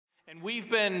And we've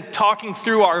been talking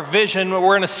through our vision.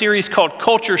 We're in a series called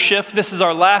Culture Shift. This is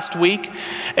our last week.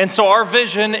 And so our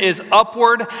vision is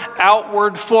upward,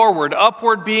 outward, forward.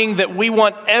 Upward being that we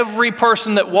want every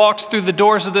person that walks through the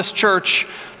doors of this church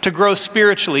to grow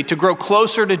spiritually, to grow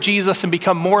closer to Jesus and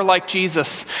become more like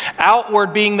Jesus.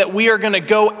 Outward being that we are going to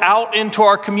go out into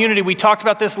our community. We talked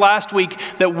about this last week,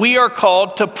 that we are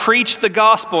called to preach the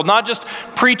gospel, not just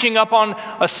preaching up on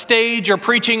a stage or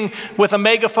preaching with a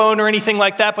megaphone or anything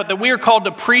like that, but that we are called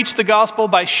to preach the gospel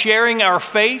by sharing our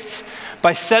faith,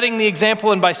 by setting the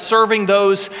example, and by serving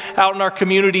those out in our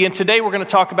community. And today we're going to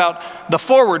talk about the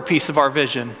forward piece of our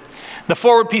vision. The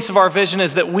forward piece of our vision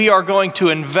is that we are going to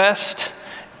invest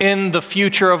in the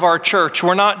future of our church.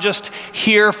 We're not just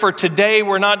here for today.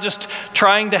 We're not just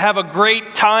trying to have a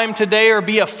great time today or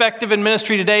be effective in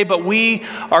ministry today, but we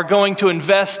are going to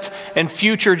invest in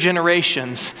future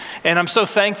generations. And I'm so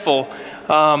thankful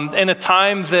in a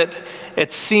time that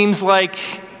it seems like,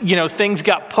 things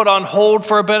got put on hold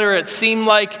for a bit, or it seemed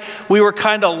like we were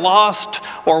kind of lost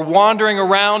or wandering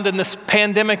around in this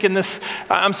pandemic.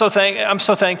 I'm so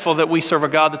thankful that we serve a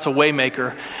God that's a way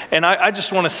maker. And I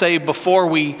just want to say before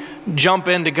we jump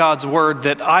into God's word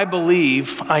that I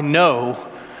know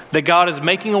that God is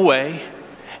making a way,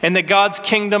 and that God's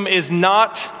kingdom is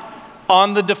not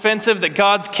on the defensive, that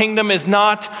God's kingdom is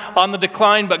not on the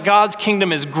decline, but God's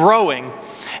kingdom is growing.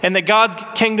 And that God's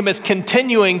kingdom is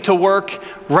continuing to work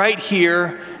right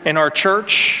here in our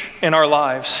church, in our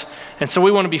lives. And so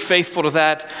we want to be faithful to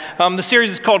that. The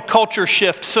series is called Culture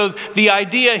Shift. So the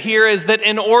idea here is that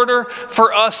in order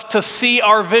for us to see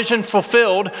our vision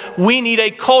fulfilled, we need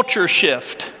a culture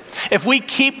shift. If we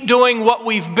keep doing what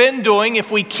we've been doing,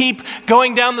 if we keep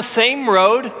going down the same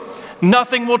road,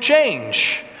 nothing will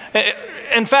change.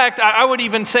 In fact, I would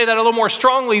even say that a little more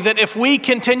strongly, that if we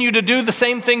continue to do the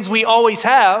same things we always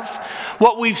have,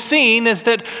 what we've seen is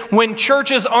that when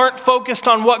churches aren't focused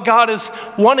on what God is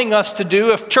wanting us to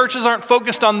do, if churches aren't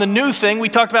focused on the new thing, we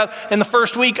talked about in the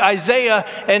first week, Isaiah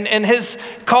and his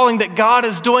calling that God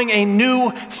is doing a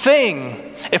new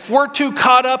thing. If we're too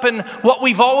caught up in what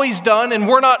we've always done and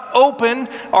we're not open,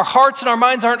 our hearts and our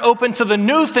minds aren't open to the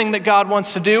new thing that God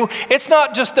wants to do, it's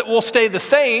not just that we'll stay the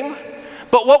same,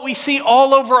 but what we see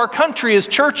all over our country is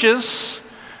churches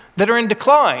that are in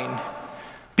decline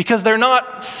because they're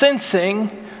not sensing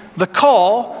the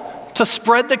call to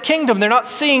spread the kingdom. They're not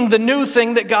seeing the new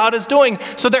thing that God is doing.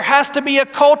 So there has to be a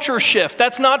culture shift.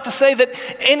 That's not to say that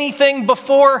anything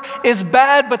before is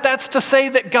bad, but that's to say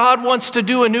that God wants to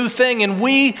do a new thing, and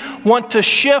we want to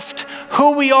shift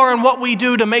who we are and what we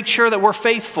do to make sure that we're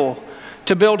faithful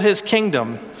to build His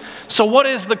kingdom. So what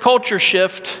is the culture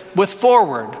shift with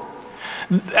Forward?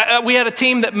 We had a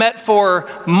team that met for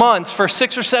months, for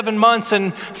 6 or 7 months,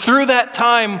 and through that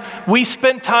time, we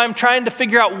spent time trying to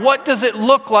figure out what does it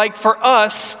look like for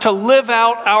us to live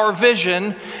out our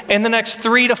vision in the next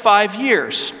 3 to 5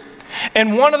 years.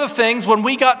 And one of the things, when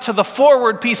we got to the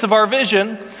forward piece of our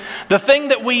vision, the thing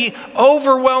that we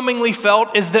overwhelmingly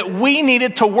felt is that we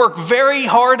needed to work very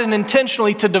hard and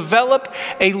intentionally to develop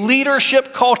a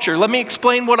leadership culture. Let me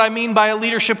explain what I mean by a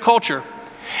leadership culture.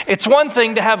 It's one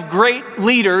thing to have great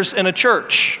leaders in a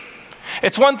church.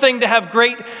 It's one thing to have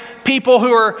great people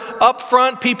who are up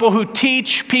front, people who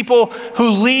teach, people who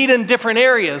lead in different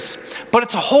areas. But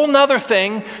it's a whole nother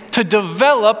thing to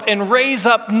develop and raise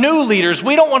up new leaders.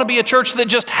 We don't want to be a church that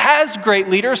just has great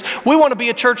leaders. We want to be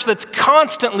a church that's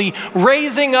constantly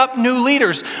raising up new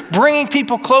leaders, bringing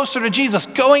people closer to Jesus,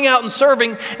 going out and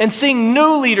serving and seeing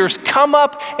new leaders come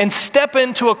up and step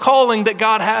into a calling that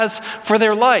God has for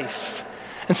their life.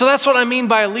 And so that's what I mean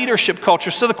by a leadership culture.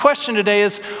 So the question today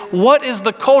is, what is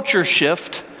the culture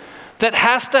shift that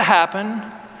has to happen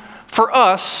for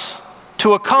us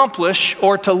to accomplish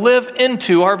or to live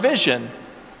into our vision?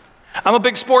 I'm a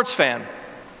big sports fan.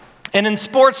 And in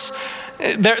sports,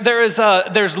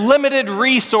 there's limited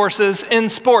resources in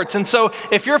sports. And so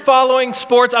if you're following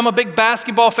sports, I'm a big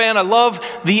basketball fan. I love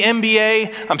the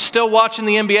NBA. I'm still watching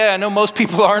the NBA. I know most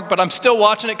people aren't, but I'm still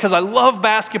watching it because I love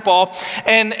basketball.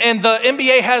 And the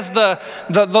NBA has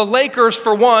the Lakers,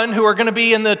 for one, who are going to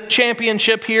be in the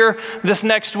championship here this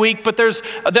next week. But there's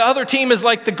the other team is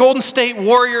like the Golden State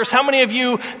Warriors. How many of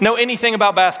you know anything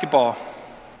about basketball?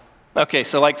 Okay,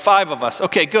 so like 5 of us.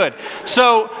 Okay, good.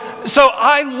 So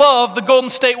I love the Golden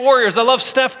State Warriors. I love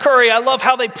Steph Curry. I love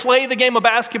how they play the game of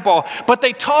basketball. But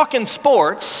they talk in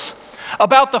sports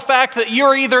about the fact that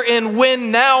you're either in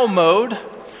win now mode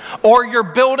or you're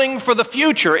building for the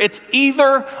future. It's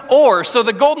either or. So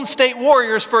the Golden State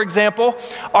Warriors, for example,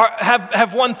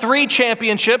 have won 3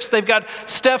 championships. They've got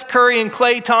Steph Curry and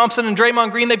Klay Thompson and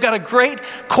Draymond Green. They've got a great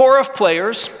core of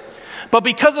players. But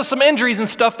because of some injuries and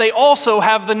stuff, they also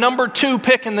have the number 2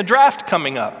 pick in the draft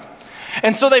coming up.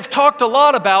 And so they've talked a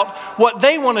lot about what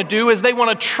they want to do is they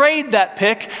want to trade that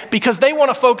pick because they want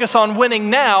to focus on winning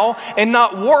now and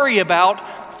not worry about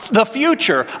the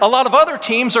future. A lot of other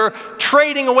teams are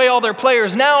trading away all their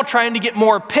players now, trying to get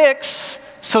more picks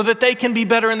so that they can be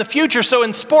better in the future. So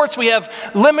in sports, we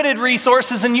have limited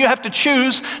resources and you have to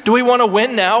choose, do we want to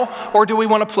win now or do we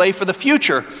want to play for the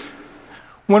future?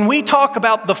 When we talk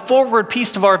about the forward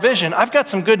piece of our vision, I've got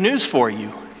some good news for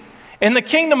you. In the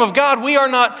kingdom of God, we are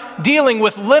not dealing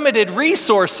with limited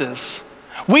resources.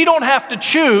 We don't have to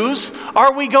choose,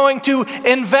 are we going to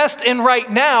invest in right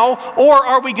now or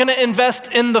are we going to invest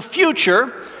in the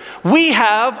future? We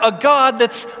have a God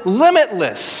that's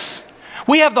limitless.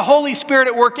 We have the Holy Spirit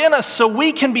at work in us so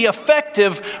we can be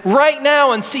effective right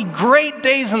now and see great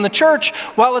days in the church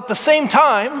while at the same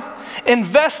time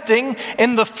investing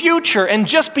in the future. And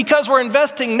just because we're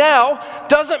investing now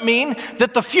doesn't mean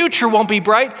that the future won't be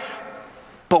bright,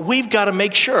 but we've got to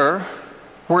make sure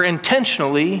we're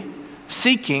intentionally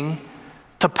seeking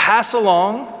to pass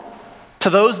along to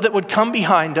those that would come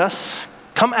behind us,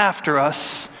 come after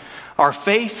us, our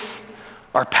faith,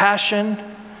 our passion,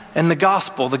 and the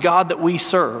gospel, the God that we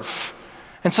serve.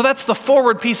 And so that's the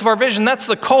forward piece of our vision. That's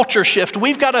the culture shift.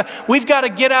 We've got to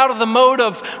get out of the mode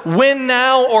of win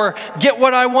now or get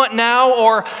what I want now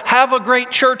or have a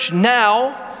great church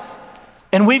now.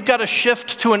 And we've got to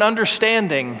shift to an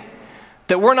understanding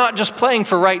that we're not just playing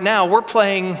for right now, we're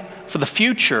playing for the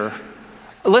future.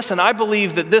 Listen, I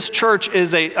believe that this church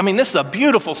is this is a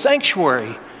beautiful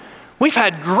sanctuary. We've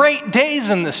had great days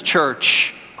in this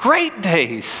church, great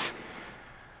days.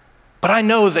 But I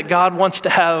know that God wants to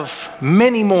have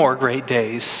many more great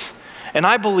days. And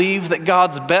I believe that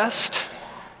God's best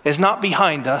is not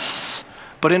behind us,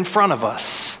 but in front of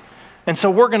us. And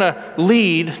so we're going to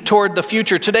lead toward the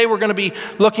future. Today we're going to be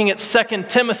looking at 2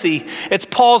 Timothy. It's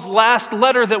Paul's last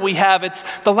letter that we have. It's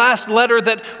the last letter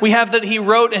that we have that he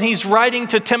wrote, and he's writing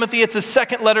to Timothy. It's his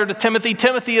second letter to Timothy.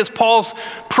 Timothy is Paul's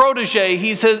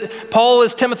protege. Paul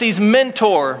is Timothy's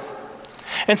mentor.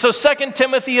 And so 2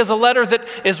 Timothy is a letter that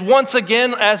is once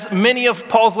again, as many of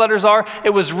Paul's letters are,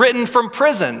 it was written from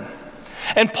prison.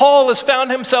 And Paul has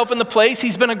found himself in the place.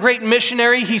 He's been a great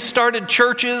missionary. He's started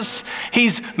churches.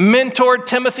 He's mentored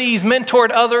Timothy. He's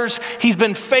mentored others. He's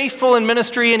been faithful in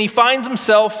ministry, and he finds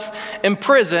himself in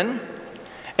prison,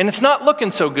 and it's not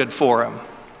looking so good for him.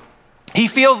 He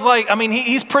feels like,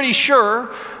 he's pretty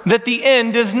sure that the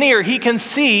end is near. He can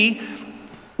see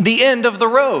the end of the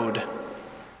road.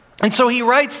 And so he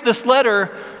writes this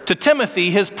letter to Timothy,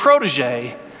 his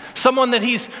protege, someone that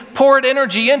he's poured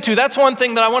energy into. That's one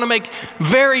thing that I want to make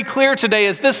very clear today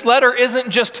is this letter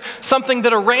isn't just something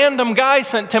that a random guy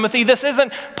sent Timothy. This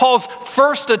isn't Paul's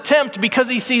first attempt because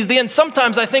he sees the end.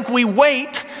 Sometimes I think we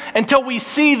wait until we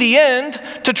see the end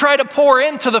to try to pour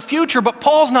into the future, but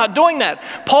Paul's not doing that.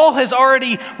 Paul has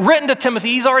already written to Timothy.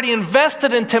 He's already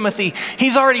invested in Timothy.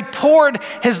 He's already poured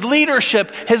his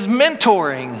leadership, his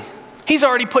mentoring. He's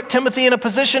already put Timothy in a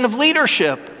position of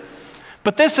leadership.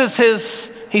 But this is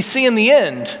he's seeing the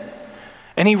end.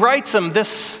 And he writes him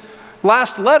this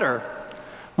last letter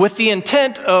with the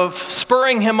intent of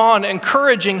spurring him on,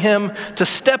 encouraging him to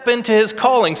step into his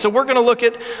calling. So we're going to look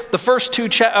at the first two,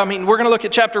 we're going to look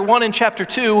at chapter 1 and chapter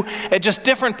 2 at just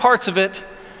different parts of it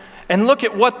and look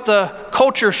at what the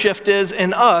culture shift is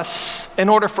in us in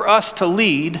order for us to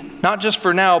lead, not just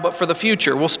for now, but for the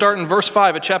future. We'll start in verse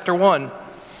 5 of chapter 1.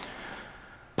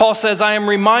 Paul says, I am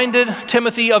reminded,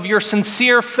 Timothy, of your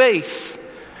sincere faith,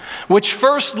 which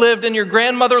first lived in your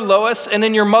grandmother Lois and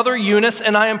in your mother Eunice,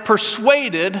 and I am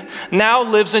persuaded now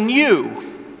lives in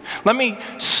you. Let me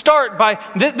start by,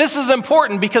 this is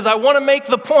important because I want to make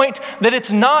the point that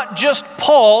it's not just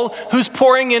Paul who's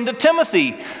pouring into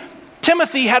Timothy.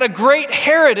 Timothy had a great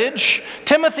heritage.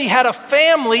 Timothy had a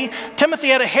family. Timothy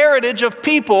had a heritage of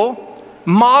people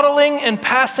modeling and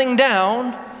passing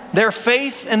down their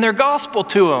faith and their gospel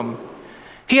to him.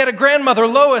 He had a grandmother,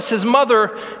 Lois, his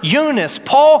mother, Eunice.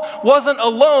 Paul wasn't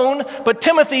alone, but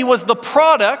Timothy was the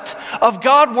product of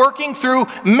God working through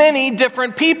many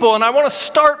different people. And I want to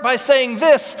start by saying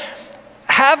this.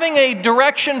 Having a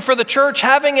direction for the church,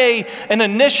 having an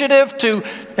initiative to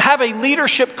have a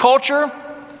leadership culture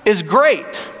is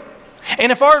great.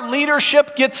 And if our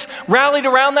leadership gets rallied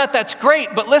around that, that's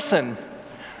great. But listen,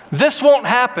 this won't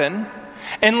happen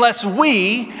unless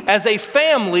we, as a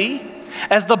family,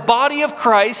 as the body of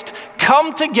Christ,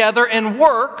 come together and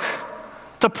work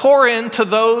to pour into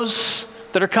those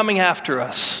that are coming after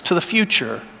us, to the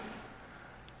future.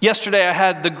 Yesterday, I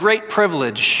had the great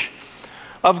privilege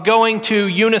of going to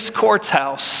Eunice Court's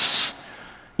house.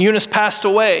 Eunice passed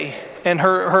away and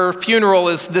her funeral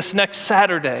is this next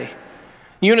Saturday.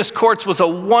 Eunice Courts was a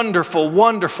wonderful,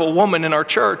 wonderful woman in our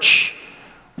church.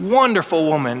 Wonderful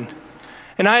woman.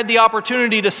 And I had the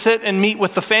opportunity to sit and meet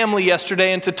with the family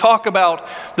yesterday and to talk about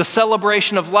the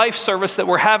celebration of life service that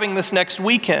we're having this next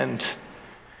weekend.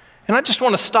 And I just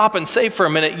want to stop and say for a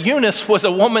minute, Eunice was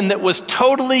a woman that was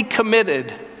totally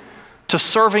committed to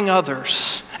serving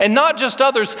others. And not just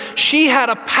others, she had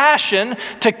a passion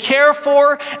to care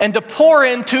for and to pour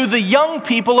into the young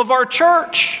people of our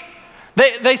church.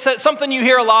 They said something you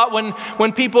hear a lot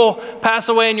when people pass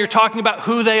away and you're talking about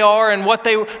who they are and what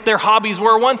their hobbies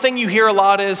were. One thing you hear a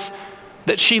lot is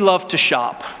that she loved to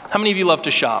shop. How many of you love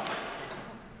to shop?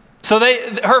 So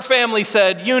her family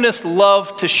said Eunice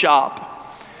loved to shop.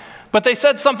 But they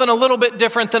said something a little bit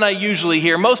different than I usually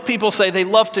hear. Most people say they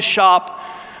love to shop,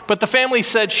 but the family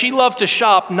said she loved to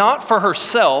shop not for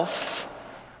herself,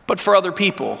 but for other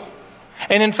people.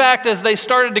 And in fact, as they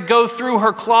started to go through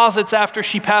her closets after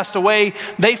she passed away,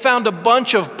 they found a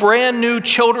bunch of brand new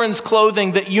children's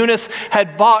clothing that Eunice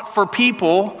had bought for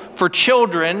people, for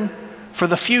children, for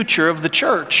the future of the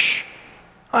church.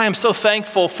 I am so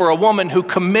thankful for a woman who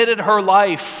committed her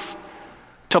life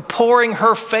to pouring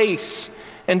her faith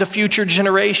into future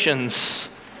generations.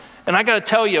 And I got to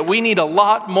tell you, we need a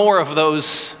lot more of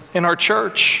those in our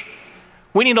church.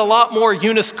 We need a lot more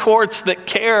Eunice Courts that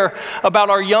care about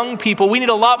our young people. We need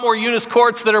a lot more Eunice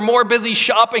Courts that are more busy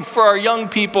shopping for our young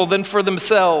people than for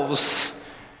themselves.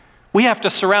 We have to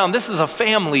surround. This is a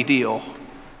family deal.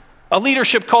 A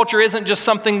leadership culture isn't just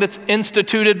something that's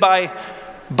instituted by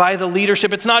the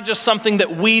leadership. It's not just something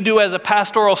that we do as a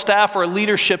pastoral staff or a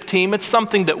leadership team. It's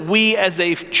something that we as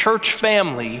a church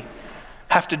family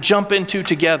have to jump into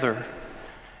together.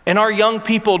 And our young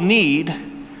people need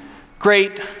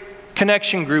great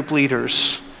connection group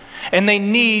leaders. And they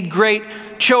need great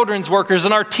children's workers.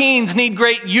 And our teens need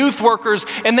great youth workers.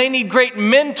 And they need great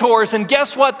mentors. And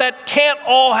guess what? That can't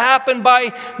all happen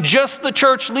by just the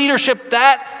church leadership.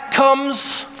 That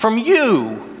comes from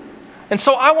you. And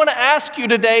so I want to ask you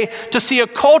today to see a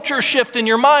culture shift in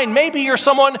your mind. Maybe you're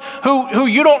someone who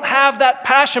you don't have that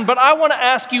passion, but I want to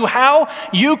ask you how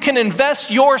you can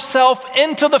invest yourself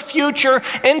into the future,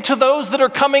 into those that are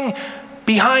coming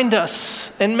behind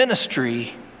us in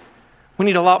ministry. We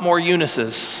need a lot more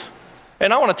Eunices.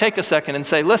 And I want to take a second and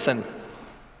say, listen,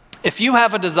 if you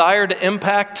have a desire to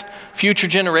impact future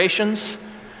generations,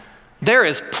 there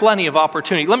is plenty of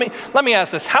opportunity. Let me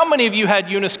ask this. How many of you had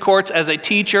Eunice Courts as a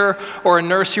teacher or a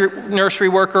nursery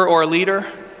worker or a leader?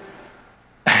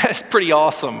 It's pretty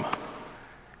awesome.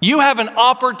 You have an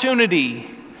opportunity.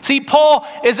 See, Paul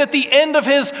is at the end of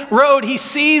his road. He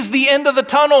sees the end of the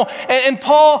tunnel. And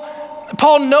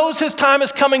Paul knows his time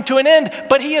is coming to an end,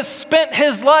 but he has spent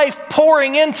his life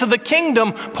pouring into the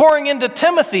kingdom, pouring into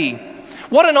Timothy.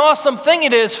 What an awesome thing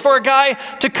it is for a guy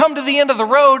to come to the end of the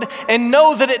road and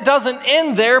know that it doesn't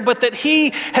end there, but that he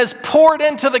has poured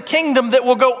into the kingdom that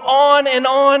will go on and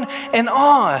on and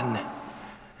on.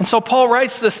 And so Paul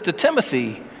writes this to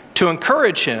Timothy to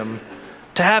encourage him,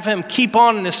 to have him keep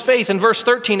on in his faith. In verse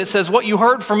 13 it says, "What you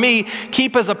heard from me,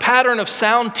 keep as a pattern of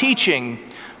sound teaching,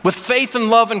 with faith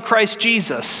and love in Christ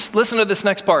Jesus." Listen to this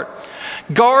next part.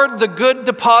 "Guard the good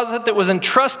deposit that was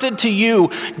entrusted to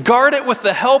you. Guard it with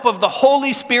the help of the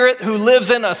Holy Spirit who lives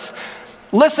in us."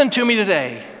 Listen to me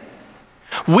today.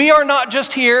 We are not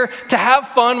just here to have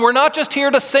fun. We're not just here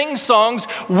to sing songs.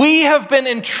 We have been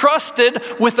entrusted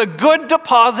with a good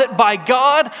deposit by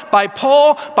God, by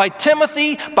Paul, by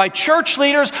Timothy, by church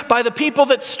leaders, by the people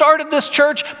that started this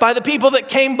church, by the people that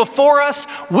came before us.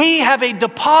 We have a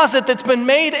deposit that's been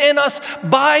made in us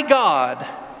by God.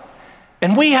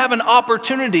 And we have an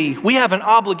opportunity, we have an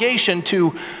obligation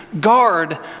to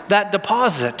guard that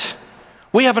deposit.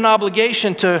 We have an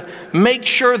obligation to make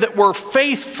sure that we're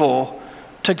faithful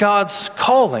to God's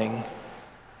calling.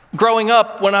 Growing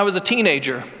up, when I was a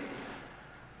teenager,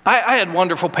 I had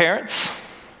wonderful parents.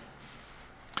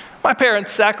 My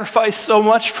parents sacrificed so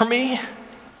much for me,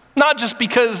 not just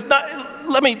because,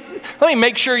 let me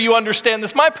make sure you understand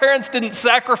this. My parents didn't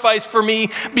sacrifice for me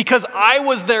because I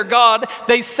was their God.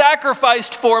 They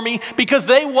sacrificed for me because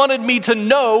they wanted me to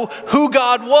know who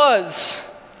God was.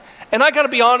 And I got to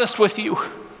be honest with you.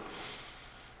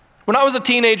 When I was a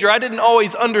teenager, I didn't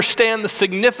always understand the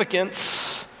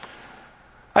significance.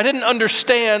 I didn't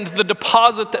understand the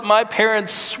deposit that my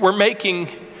parents were making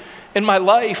in my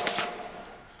life.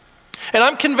 And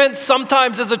I'm convinced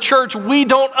sometimes as a church, we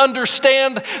don't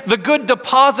understand the good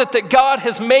deposit that God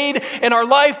has made in our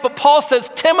life. But Paul says,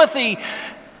 Timothy,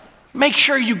 make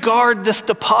sure you guard this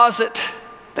deposit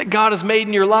that God has made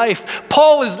in your life.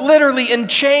 Paul is literally in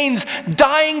chains,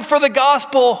 dying for the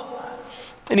gospel.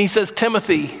 And he says,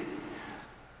 Timothy,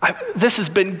 this has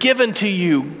been given to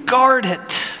you. Guard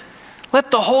it. Let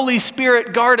the Holy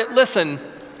Spirit guard it. Listen,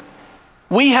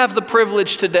 we have the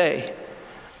privilege today.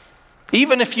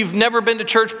 Even if you've never been to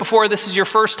church before, this is your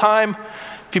first time.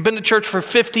 If you've been to church for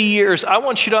 50 years, I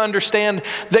want you to understand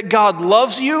that God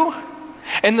loves you.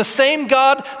 And the same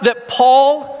God that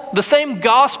the same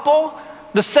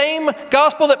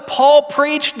gospel that Paul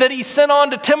preached, that he sent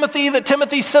on to Timothy, that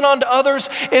Timothy sent on to others,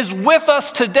 is with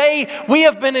us today. We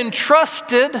have been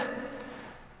entrusted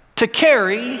to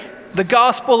carry the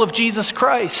gospel of Jesus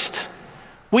Christ.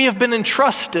 We have been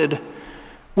entrusted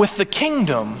with the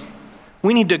kingdom.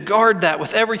 We need to guard that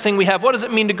with everything we have. What does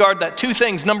it mean to guard that? Two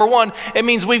things. Number one, it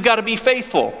means we've got to be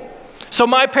faithful. So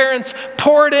my parents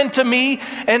poured into me,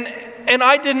 and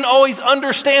I didn't always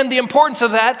understand the importance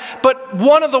of that, but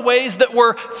one of the ways that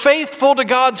we're faithful to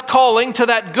God's calling, to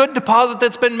that good deposit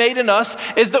that's been made in us,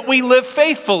 is that we live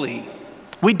faithfully.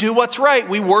 We do what's right.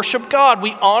 We worship God.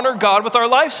 We honor God with our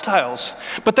lifestyles.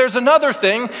 But there's another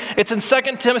thing. It's in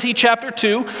 2 Timothy chapter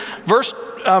 2,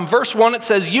 verse 1. It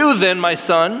says, "You then, my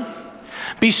son,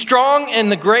 be strong in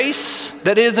the grace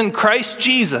that is in Christ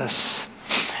Jesus.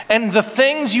 And the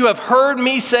things you have heard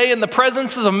me say in the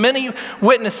presence of many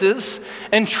witnesses,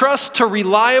 entrust to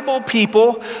reliable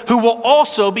people who will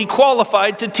also be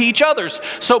qualified to teach others."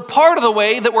 So part of the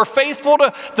way that we're faithful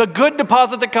to the good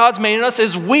deposit that God's made in us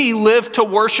is we live to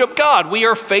worship God. We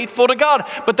are faithful to God.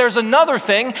 But there's another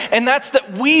thing, and that's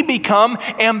that we become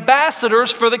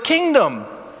ambassadors for the kingdom.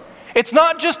 It's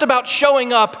not just about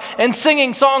showing up and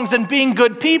singing songs and being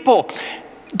good people.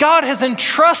 God has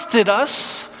entrusted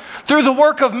us through the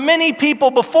work of many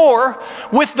people before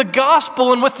with the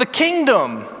gospel and with the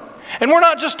kingdom. And we're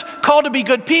not just called to be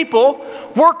good people,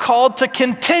 we're called to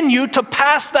continue to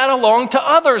pass that along to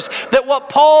others. That what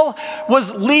Paul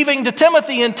was leaving to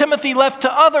Timothy, and Timothy left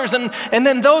to others, and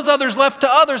then those others left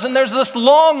to others, and there's this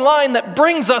long line that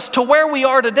brings us to where we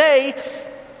are today.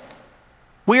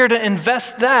 We are to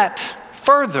invest that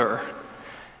further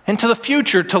into the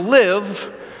future, to live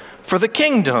for the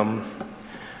kingdom.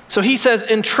 So he says,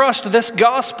 entrust this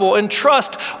gospel,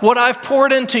 entrust what I've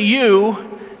poured into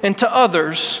you and to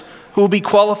others who will be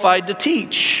qualified to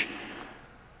teach.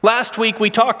 Last week we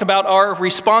talked about our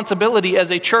responsibility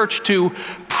as a church to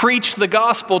preach the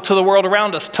gospel to the world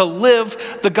around us, to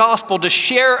live the gospel, to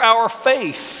share our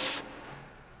faith.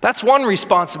 That's one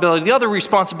responsibility. The other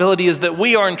responsibility is that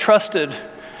we are entrusted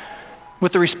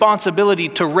with the responsibility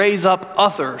to raise up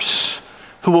others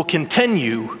who will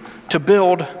continue to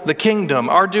build the kingdom.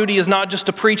 Our duty is not just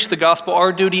to preach the gospel,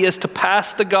 our duty is to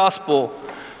pass the gospel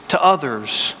to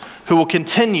others who will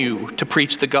continue to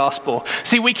preach the gospel.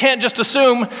 See, we can't just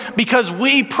assume because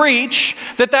we preach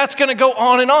that that's going to go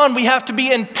on and on. We have to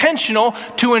be intentional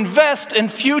to invest in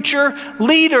future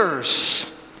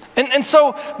leaders. And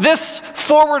so this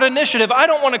Forward initiative, I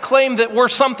don't want to claim that we're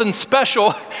something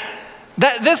special.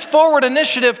 That this Forward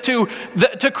initiative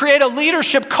to create a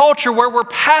leadership culture where we're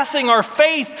passing our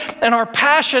faith and our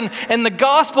passion and the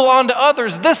gospel on to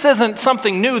others, this isn't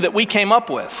something new that we came up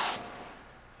with.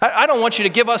 I don't want you to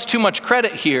give us too much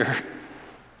credit here.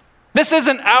 This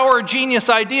isn't our genius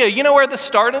idea. You know where this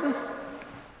started?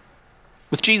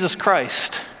 With Jesus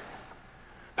Christ,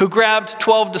 who grabbed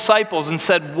 12 disciples and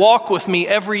said, "Walk with me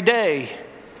every day."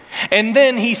 And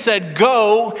then he said,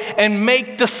 "Go and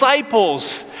make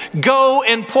disciples. Go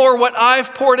and pour what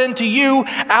I've poured into you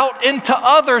out into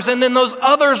others, and then those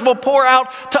others will pour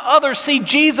out to others." See,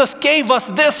 Jesus gave us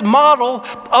this model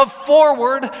of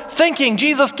forward thinking.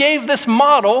 Jesus gave this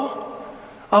model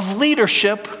of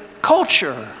leadership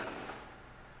culture.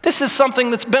 This is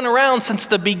something that's been around since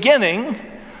the beginning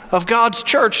of God's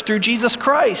church through Jesus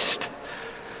Christ.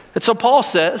 And so Paul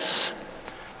says,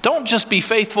 don't just be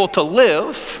faithful to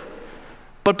live,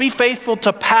 but be faithful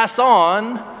to pass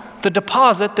on the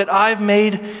deposit that I've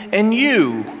made in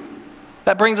you.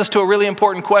 That brings us to a really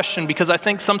important question, because I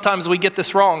think sometimes we get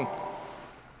this wrong.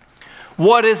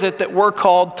 What is it that we're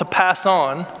called to pass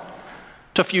on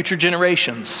to future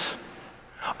generations?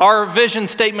 Our vision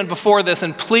statement before this,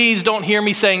 and please don't hear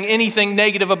me saying anything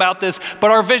negative about this, but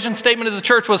our vision statement as a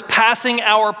church was passing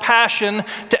our passion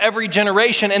to every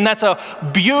generation, and that's a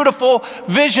beautiful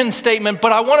vision statement,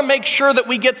 but I want to make sure that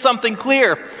we get something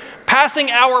clear. Passing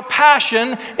our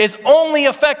passion is only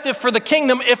effective for the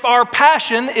kingdom if our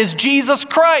passion is Jesus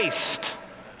Christ.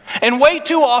 And way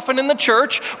too often in the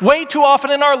church, way too often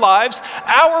in our lives,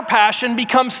 our passion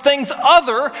becomes things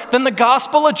other than the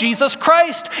gospel of Jesus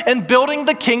Christ and building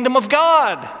the kingdom of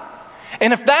God.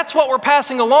 And if that's what we're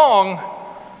passing along,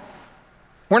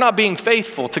 we're not being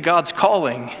faithful to God's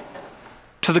calling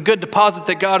to the good deposit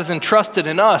that God has entrusted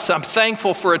in us. I'm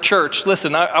thankful for a church.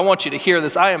 Listen, I want you to hear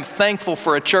this. I am thankful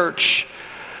for a church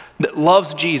that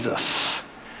loves Jesus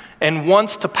and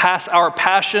wants to pass our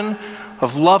passion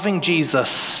of loving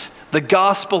Jesus, the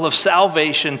gospel of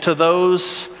salvation, to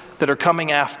those that are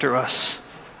coming after us.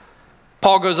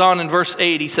 Paul goes on in verse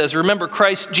 8, he says, remember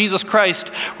Jesus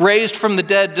Christ, raised from the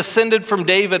dead, descended from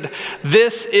David.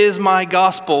 This is my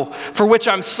gospel, for which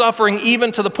I'm suffering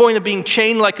even to the point of being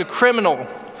chained like a criminal.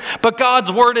 But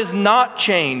God's word is not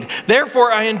chained.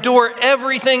 Therefore, I endure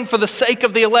everything for the sake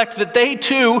of the elect, that they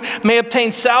too may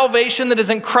obtain salvation that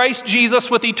is in Christ Jesus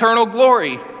with eternal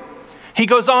glory. He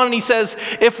goes on and he says,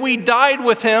 if we died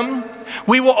with him,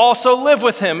 we will also live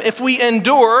with him. If we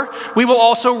endure, we will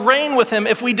also reign with him.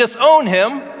 If we disown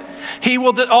him, he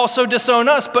will also disown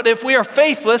us. But if we are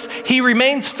faithless, he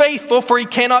remains faithful, for he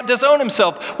cannot disown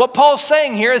himself. What Paul's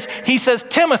saying here is, he says,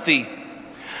 Timothy,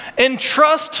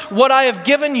 entrust what I have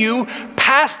given you,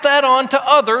 pass that on to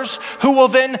others who will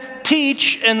then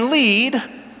teach and lead.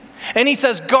 And he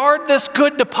says, guard this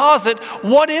good deposit.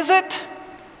 What is it?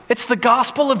 It's the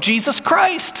gospel of Jesus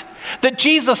Christ. That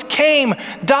Jesus came,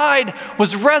 died,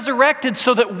 was resurrected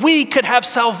so that we could have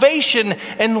salvation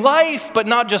and life, but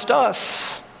not just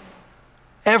us.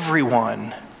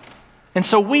 Everyone. And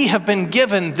so we have been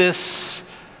given this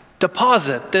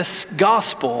deposit, this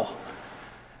gospel.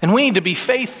 And we need to be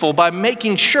faithful by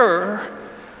making sure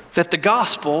that the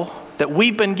gospel that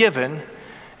we've been given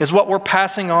is what we're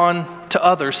passing on to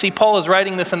others. See, Paul is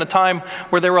writing this in a time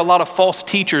where there were a lot of false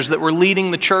teachers that were leading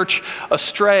the church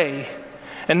astray.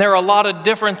 And there are a lot of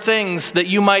different things that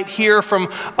you might hear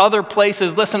from other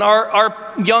places. Listen,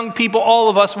 our young people, all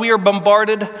of us, we are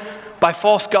bombarded by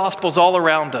false gospels all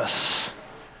around us.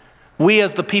 We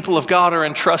as the people of God are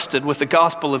entrusted with the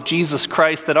gospel of Jesus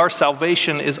Christ, that our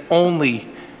salvation is only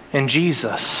in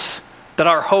Jesus, that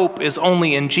our hope is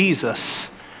only in Jesus.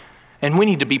 And we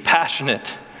need to be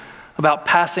passionate about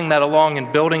passing that along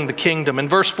and building the kingdom. In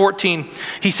verse 14,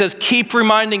 he says, keep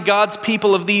reminding God's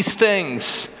people of these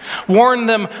things. Warn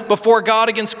them before God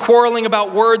against quarreling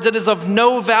about words. It is of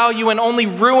no value and only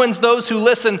ruins those who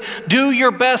listen. Do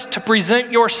your best to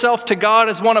present yourself to God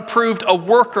as one approved, a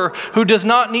worker who does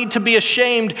not need to be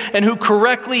ashamed and who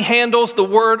correctly handles the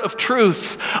word of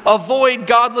truth. Avoid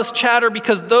godless chatter,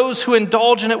 because those who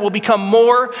indulge in it will become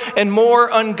more and more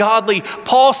ungodly.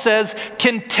 Paul says,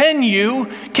 continue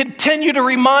to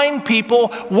remind people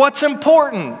what's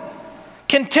important.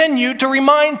 Continue to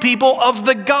remind people of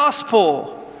the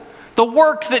gospel. The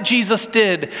work that Jesus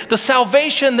did, the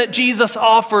salvation that Jesus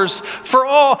offers for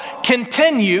all.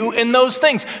 Continue in those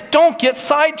things. Don't get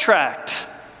sidetracked.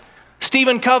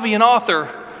 Stephen Covey, an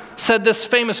author, said this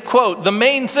famous quote, the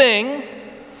main thing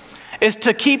is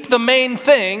to keep the main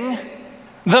thing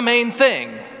the main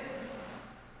thing.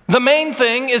 The main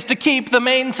thing is to keep the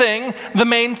main thing the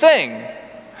main thing.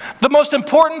 The most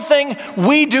important thing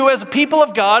we do as a people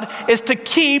of God is to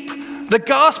keep the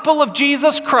gospel of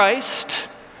Jesus Christ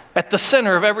at the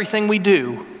center of everything we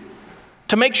do,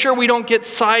 to make sure we don't get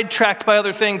sidetracked by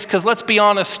other things, because let's be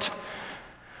honest,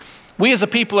 we as a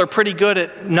people are pretty good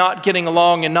at not getting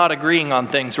along and not agreeing on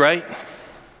things, right?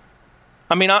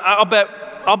 I mean, I'll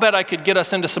bet I could get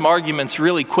us into some arguments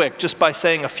really quick just by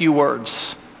saying a few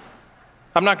words.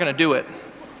 I'm not going to do it.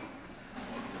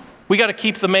 We got to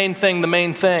keep the main thing the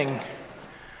main thing.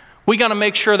 We got to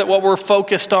make sure that what we're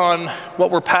focused on, what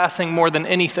we're passing more than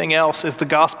anything else, is the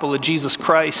gospel of Jesus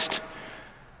Christ,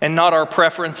 and not our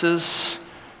preferences,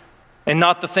 and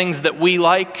not the things that we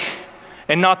like,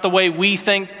 and not the way we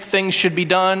think things should be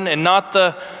done, and not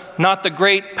the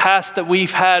great past that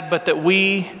we've had, but that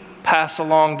we pass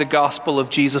along the gospel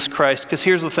of Jesus Christ. Because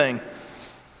here's the thing,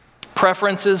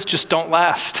 preferences just don't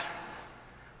last,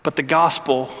 but the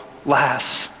gospel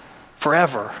lasts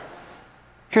forever.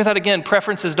 Hear that again,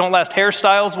 preferences don't last.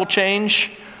 Hairstyles will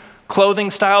change, clothing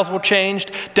styles will change,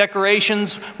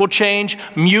 decorations will change,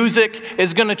 music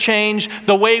is going to change,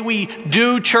 the way we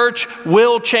do church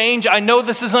will change. I know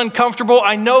this is uncomfortable.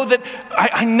 I know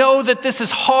that this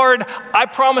is hard. I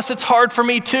promise it's hard for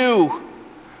me too.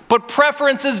 But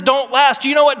preferences don't last.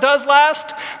 You know what does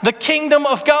last? The kingdom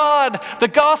of God, the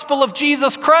gospel of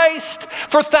Jesus Christ.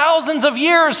 For thousands of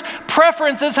years,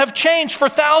 preferences have changed. For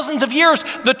thousands of years,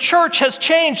 the church has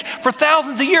changed. For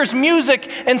thousands of years,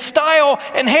 music and style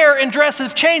and hair and dress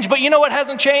have changed. But you know what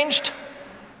hasn't changed?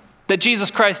 That Jesus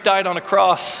Christ died on a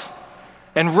cross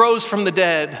and rose from the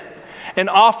dead and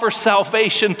offers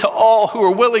salvation to all who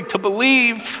are willing to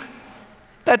believe.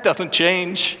 That doesn't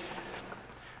change.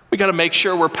 We got to make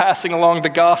sure we're passing along the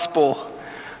gospel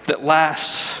that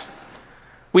lasts.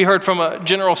 We heard from a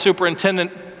general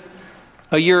superintendent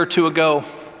a year or two ago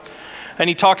and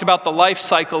he talked about the life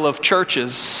cycle of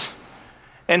churches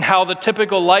and how the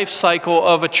typical life cycle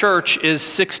of a church is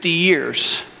 60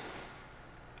 years.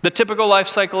 The typical life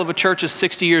cycle of a church is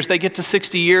 60 years. They get to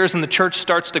 60 years and the church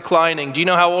starts declining. Do you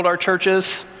know how old our church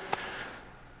is?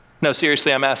 No,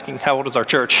 seriously, I'm asking, how old is our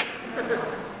church?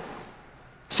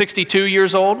 62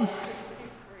 years old?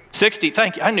 60,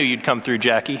 thank you. I knew you'd come through,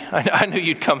 Jackie. I knew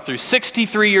you'd come through.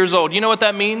 63 years old. You know what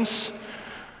that means?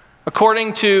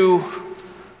 According to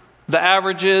the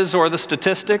averages or the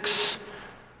statistics,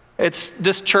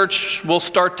 this church will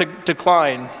start to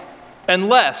decline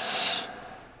unless,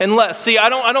 see, I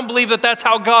don't believe that that's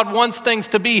how God wants things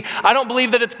to be. I don't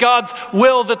believe that it's God's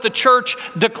will that the church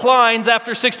declines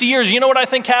after 60 years. You know what I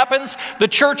think happens? The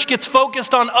church gets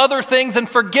focused on other things and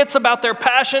forgets about their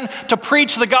passion to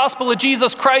preach the gospel of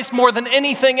Jesus Christ more than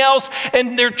anything else.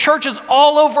 And there are churches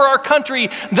all over our country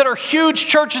that are huge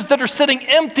churches that are sitting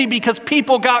empty because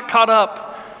people got caught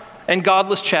up in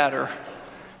godless chatter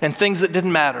and things that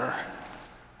didn't matter.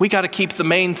 We got to keep the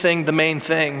main thing the main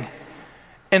thing.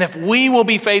 And if we will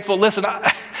be faithful, listen,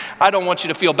 I don't want you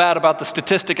to feel bad about the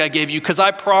statistic I gave you, because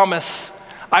I promise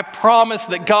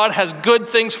that God has good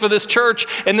things for this church,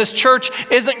 and this church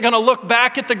isn't going to look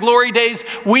back at the glory days.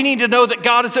 We need to know that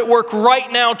God is at work right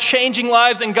now, changing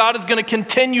lives, and God is going to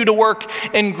continue to work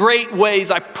in great ways.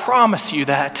 I promise you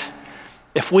that.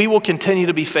 If we will continue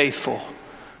to be faithful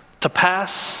to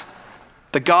pass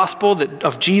the gospel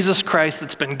of Jesus Christ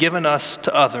that's been given us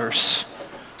to others.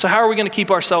 So how are we going to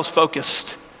keep ourselves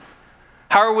focused?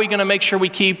 How are we going to make sure we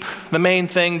keep the main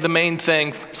thing the main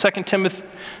thing? 2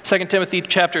 Timothy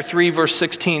chapter 3, verse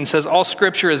 16 says, all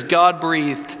scripture is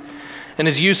God-breathed and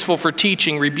is useful for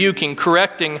teaching, rebuking,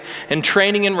 correcting, and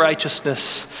training in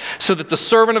righteousness, so that the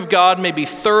servant of God may be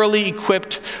thoroughly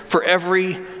equipped for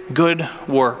every good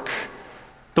work.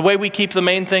 The way we keep the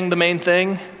main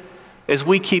thing is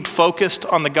we keep focused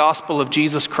on the gospel of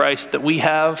Jesus Christ that we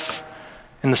have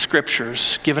in the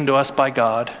scriptures given to us by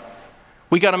God.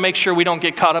 We got to make sure we don't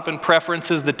get caught up in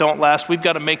preferences that don't last. We've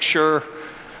got to make sure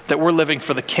that we're living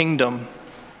for the kingdom.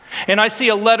 And I see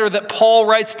a letter that Paul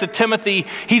writes to Timothy.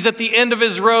 He's at the end of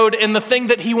his road, and the thing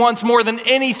that he wants more than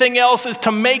anything else is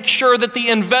to make sure that the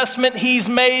investment he's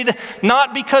made,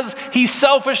 not because he's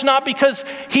selfish, not because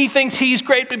he thinks he's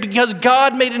great, but because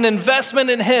God made an investment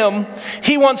in him,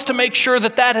 he wants to make sure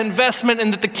that that investment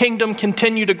and that the kingdom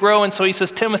continue to grow. And so he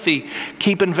says, Timothy,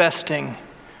 keep investing,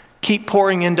 keep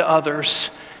pouring into others,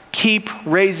 keep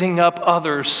raising up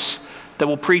others that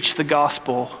will preach the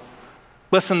gospel.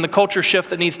 Listen, the culture shift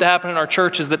that needs to happen in our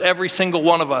church is that every single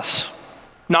one of us,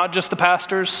 not just the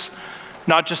pastors,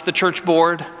 not just the church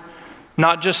board,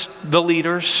 not just the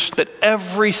leaders, that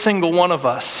every single one of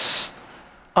us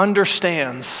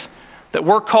understands that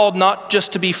we're called not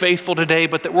just to be faithful today,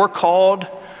 but that we're called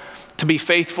to be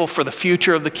faithful for the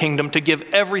future of the kingdom, to give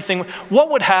everything. What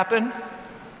would happen?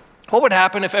 What would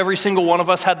happen if every single one of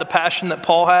us had the passion that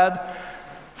Paul had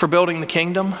for building the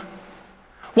kingdom?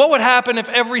 What would happen if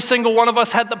every single one of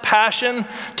us had the passion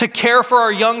to care for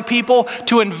our young people,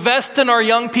 to invest in our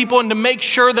young people, and to make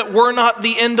sure that we're not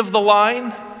the end of the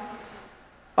line?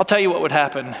 I'll tell you what would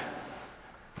happen.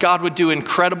 God would do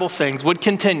incredible things, would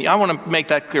continue. I want to make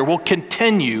that clear. We'll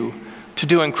continue to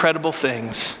do incredible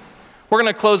things. We're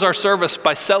going to close our service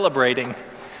by celebrating.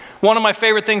 One of my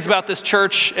favorite things about this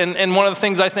church, and one of the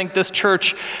things I think this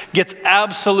church gets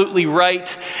absolutely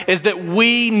right, is that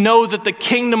we know that the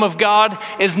kingdom of God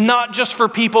is not just for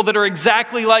people that are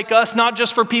exactly like us, not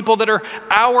just for people that are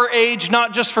our age,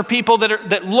 not just for people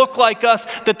that look like us,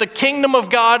 that the kingdom of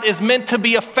God is meant to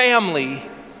be a family.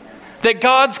 That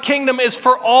God's kingdom is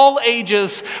for all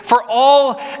ages, for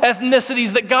all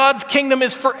ethnicities, that God's kingdom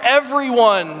is for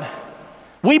everyone.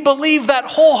 We believe that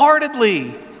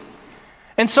wholeheartedly.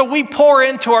 And so we pour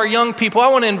into our young people. I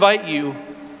want to invite you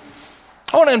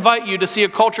to see a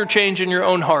culture change in your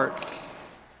own heart.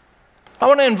 I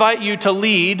want to invite you to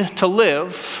lead, to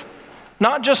live,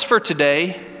 not just for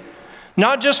today,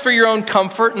 not just for your own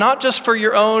comfort, not just for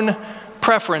your own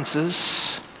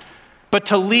preferences, but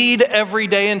to lead every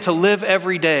day and to live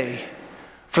every day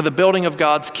for the building of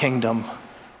God's kingdom.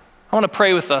 I want to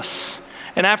pray with us.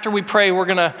 And after we pray, we're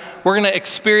gonna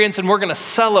experience and we're gonna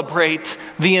celebrate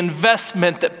the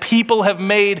investment that people have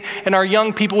made in our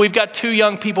young people. We've got 2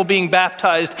 young people being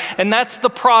baptized, and that's the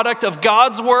product of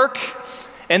God's work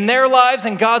in their lives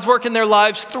and God's work in their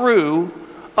lives through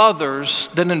others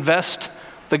that invest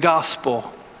the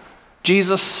gospel.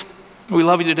 Jesus, we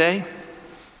love you today.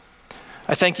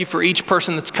 I thank you for each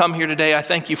person that's come here today. I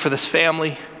thank you for this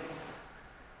family.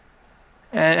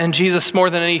 And Jesus, more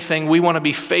than anything, we want to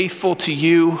be faithful to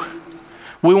you.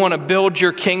 We want to build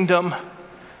your kingdom.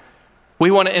 We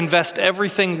want to invest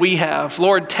everything we have.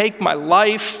 Lord, take my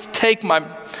life, take my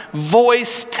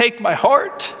voice, take my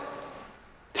heart,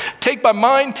 take my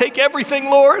mind, take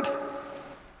everything, Lord,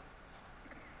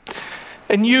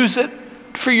 and use it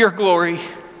for your glory,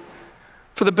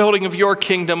 for the building of your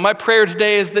kingdom. My prayer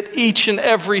today is that each and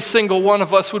every single one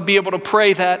of us would be able to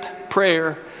pray that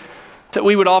prayer, that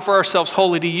we would offer ourselves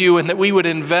wholly to you, and that we would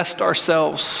invest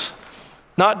ourselves,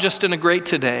 not just in a great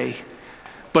today,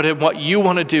 but in what you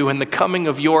want to do in the coming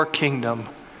of your kingdom.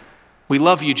 We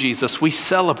love you, Jesus. We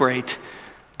celebrate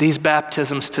these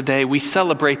baptisms today. We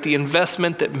celebrate the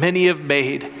investment that many have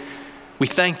made. We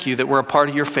thank you that we're a part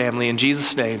of your family. In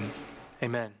Jesus' name,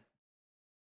 amen.